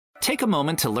Take a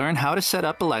moment to learn how to set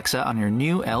up Alexa on your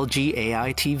new LG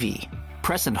AI TV.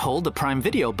 Press and hold the Prime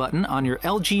Video button on your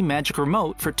LG Magic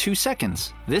Remote for 2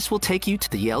 seconds. This will take you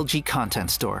to the LG Content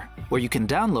Store, where you can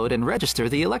download and register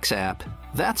the Alexa app.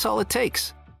 That's all it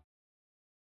takes.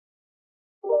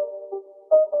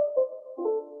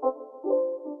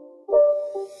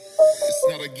 It's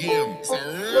not a game, it's a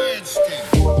rich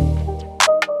thing.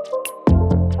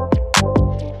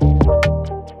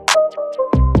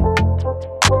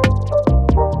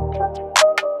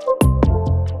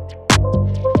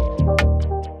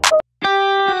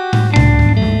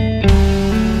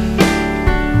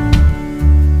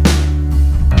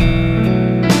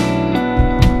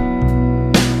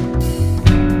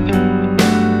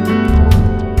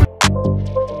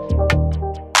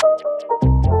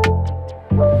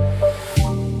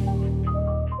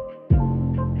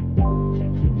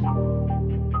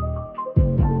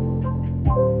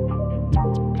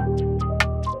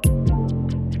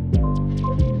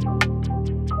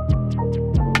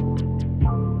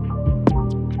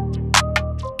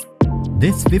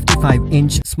 This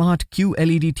 55-inch smart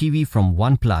QLED TV from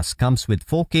OnePlus comes with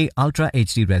 4K Ultra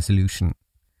HD resolution.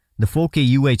 The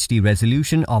 4K UHD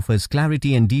resolution offers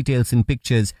clarity and details in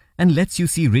pictures and lets you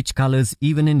see rich colors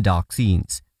even in dark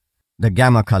scenes. The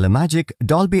Gamma Color Magic,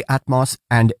 Dolby Atmos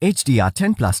and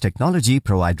HDR10+ technology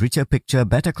provide richer picture,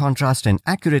 better contrast and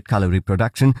accurate color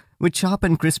reproduction with sharp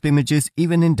and crisp images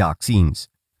even in dark scenes.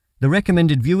 The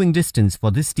recommended viewing distance for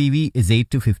this TV is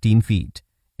 8 to 15 feet.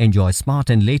 Enjoy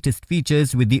smart and latest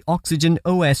features with the Oxygen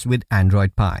OS with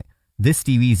Android Pie. This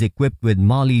TV is equipped with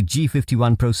Mali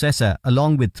G51 processor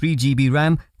along with 3 GB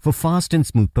RAM for fast and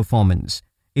smooth performance.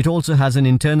 It also has an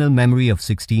internal memory of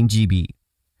 16 GB.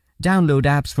 Download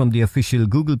apps from the official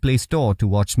Google Play Store to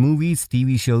watch movies,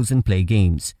 TV shows and play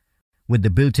games. With the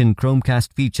built-in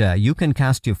Chromecast feature, you can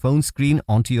cast your phone screen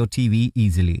onto your TV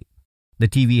easily. The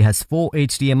TV has 4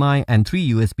 HDMI and 3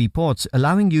 USB ports,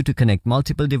 allowing you to connect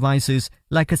multiple devices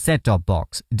like a set-top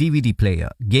box, DVD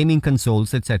player, gaming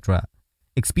consoles, etc.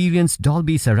 Experience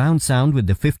Dolby surround sound with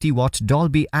the 50-watt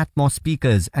Dolby Atmos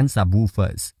speakers and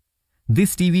subwoofers.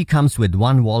 This TV comes with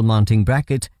 1 wall mounting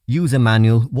bracket, user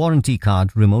manual, warranty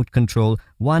card, remote control,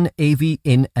 1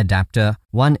 AV-in adapter,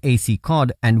 1 AC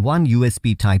cord and 1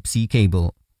 USB Type-C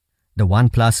cable. The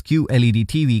OnePlus QLED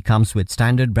TV comes with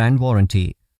standard brand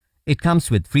warranty. It comes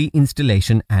with free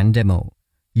installation and demo.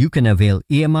 You can avail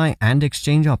EMI and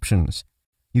exchange options.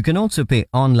 You can also pay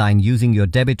online using your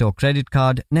debit or credit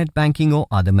card, net banking or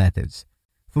other methods.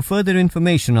 For further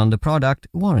information on the product,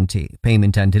 warranty,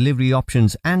 payment and delivery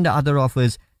options and other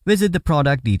offers, visit the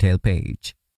product detail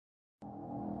page.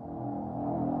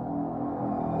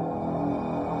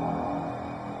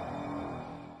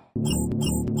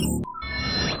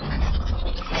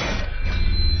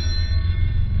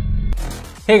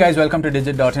 Hey guys, welcome to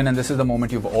Digit.in, and this is the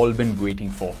moment you've all been waiting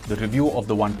for, the review of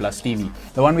the OnePlus TV.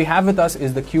 The one we have with us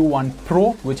is the Q1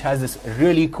 Pro, which has this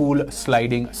really cool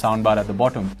sliding soundbar at the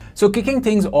bottom. So kicking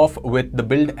things off with the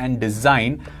build and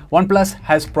design, OnePlus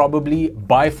has probably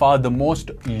by far the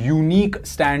most unique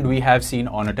stand we have seen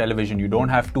on a television. You don't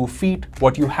have 2 feet.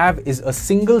 What you have is a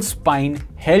single spine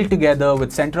held together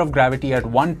with center of gravity at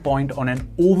one point on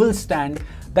an oval stand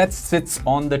that sits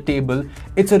on the table.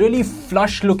 It's a really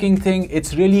flush looking thing.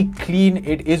 It's really clean.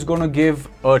 It is going to give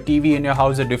a TV in your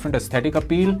house a different aesthetic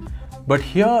appeal. But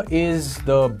here is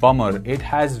the bummer. It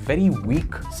has very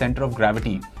weak center of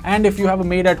gravity. And if you have a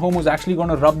maid at home who's actually going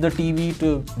to rub the TV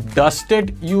to dust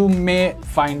it, you may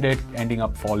find it ending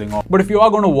up falling off. But if you are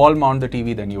going to wall mount the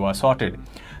TV, then you are sorted.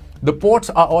 The ports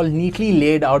are all neatly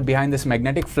laid out behind this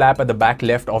magnetic flap at the back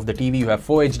left of the TV. You have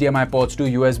 4 HDMI ports, 2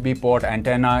 USB port,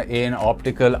 antenna in,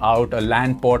 optical out, a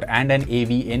LAN port and an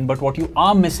AV in. But what you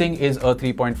are missing is a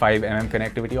 3.5mm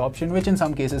connectivity option, which in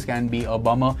some cases can be a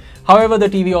bummer. However, the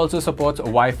TV also supports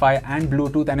Wi-Fi and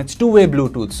Bluetooth, and it's two-way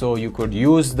Bluetooth. So you could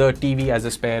use the TV as a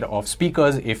spare of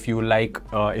speakers if you like,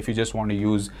 if you just want to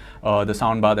use the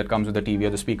soundbar that comes with the TV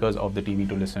or the speakers of the TV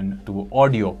to listen to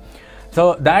audio.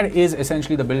 So that is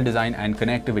essentially the build, design and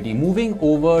connectivity. Moving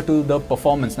over to the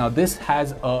performance. Now this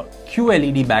has a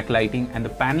QLED backlighting and the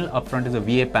panel up front is a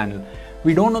VA panel.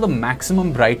 We don't know the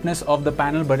maximum brightness of the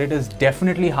panel, but it is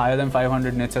definitely higher than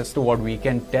 500 nits as to what we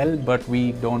can tell, but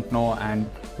we don't know and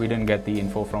we didn't get the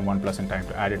info from OnePlus in time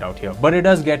to add it out here. But it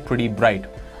does get pretty bright.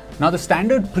 Now the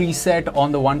standard preset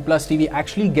on the OnePlus TV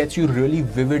actually gets you really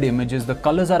vivid images. The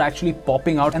colors are actually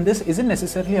popping out, and this isn't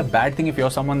necessarily a bad thing if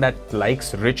you're someone that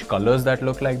likes rich colors that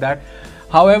look like that.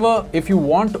 However, if you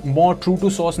want more true to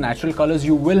source natural colors,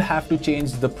 you will have to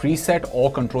change the preset or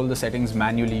control the settings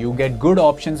manually. You get good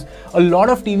options. A lot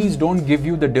of TVs don't give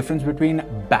you the difference between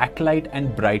backlight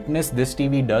and brightness. This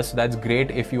TV does. So that's great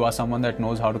if you are someone that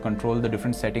knows how to control the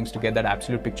different settings to get that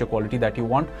absolute picture quality that you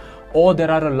want. Or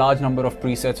there are a large number of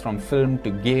presets from film to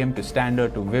game to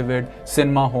standard to vivid,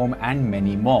 cinema, home, and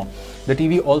many more. The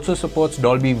TV also supports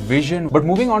Dolby Vision. But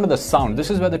moving on to the sound, this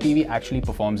is where the TV actually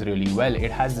performs really well. It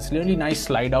has this really nice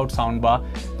slide out soundbar.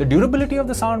 The durability of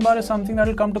the soundbar is something that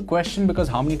will come to question, because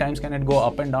how many times can it go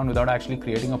up and down without actually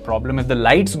creating a problem? If the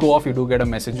lights go off, you do get a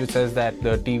message which says that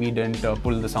the TV didn't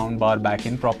pull the soundbar back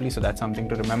in properly, so that's something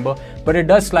to remember. But it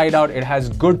does slide out. It has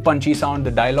good punchy sound.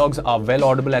 The dialogues are well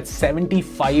audible. At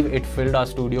 75, it filled our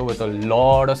studio with a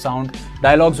lot of sound.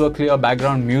 Dialogues were clear,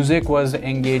 background music was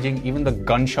engaging, even the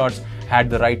gunshots had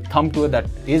the right thump to it. That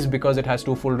is because it has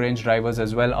two full range drivers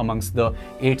as well amongst the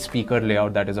 8 speaker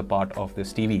layout that is a part of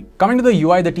this TV. Coming to the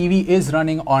UI, the TV is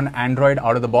running on Android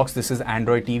out of the box. This is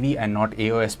Android TV and not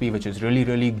AOSP, which is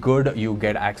really good. You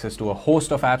get access to a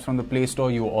host of apps from the Play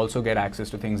Store. You also get access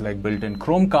to things like built-in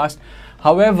Chromecast.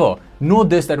 However, know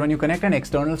this, that when you connect an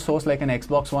external source like an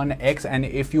Xbox One X, and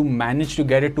if you manage to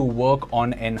get it to work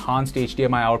on enhanced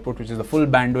HDMI output, which is the full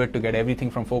bandwidth to get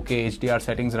everything from 4K HDR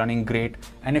settings running great,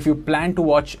 and if you plan to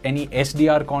watch any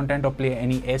SDR content or play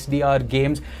any SDR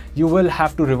games, you will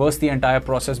have to reverse the entire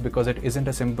process because it isn't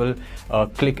a simple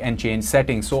click and change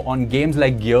setting. So on games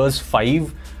like Gears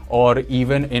 5 or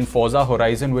even in Forza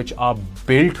Horizon, which are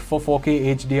built for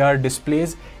 4K HDR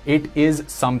displays, it is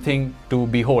something to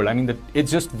behold. I mean,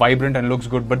 it's just vibrant and looks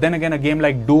good. But then again, a game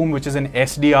like Doom, which is in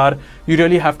SDR, you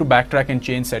really have to backtrack and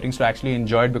change settings to actually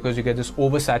enjoy it, because you get this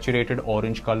oversaturated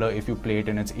orange color if you play it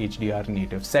in its HDR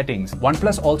native settings.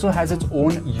 OnePlus also has its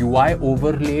own UI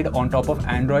overlaid on top of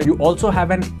Android. You also have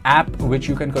an app which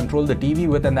you can control the TV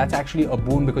with, and that's actually a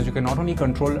boon, because you can not only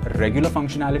control regular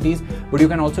functionalities, but you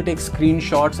can also take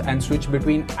screenshots and switch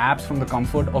between apps from the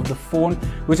comfort of the phone,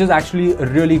 which is actually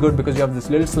really good because you have this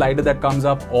little slider that comes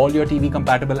up. All your TV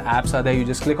compatible apps are there. You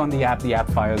just click on the app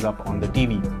fires up on the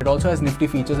TV. It also has nifty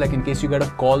features like in case you get a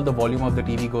call, the volume of the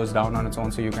TV goes down on its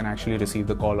own, so you can actually receive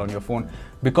the call on your phone.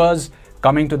 Because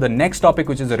coming to the next topic,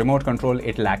 which is the remote control,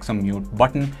 it lacks a mute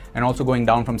button, and also going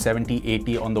down from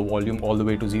 70-80 on the volume all the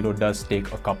way to 0 does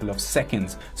take a couple of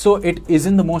seconds. So it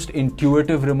isn't the most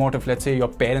intuitive remote. If let's say your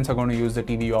parents are going to use the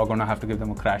TV, you are going to have to give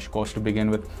them a crash course to begin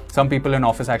with. Some people in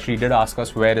office actually did ask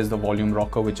us, where is the volume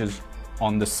rocker, which is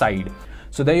on the side.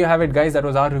 So there you have it, guys. That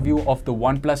was our review of the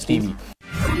OnePlus TV.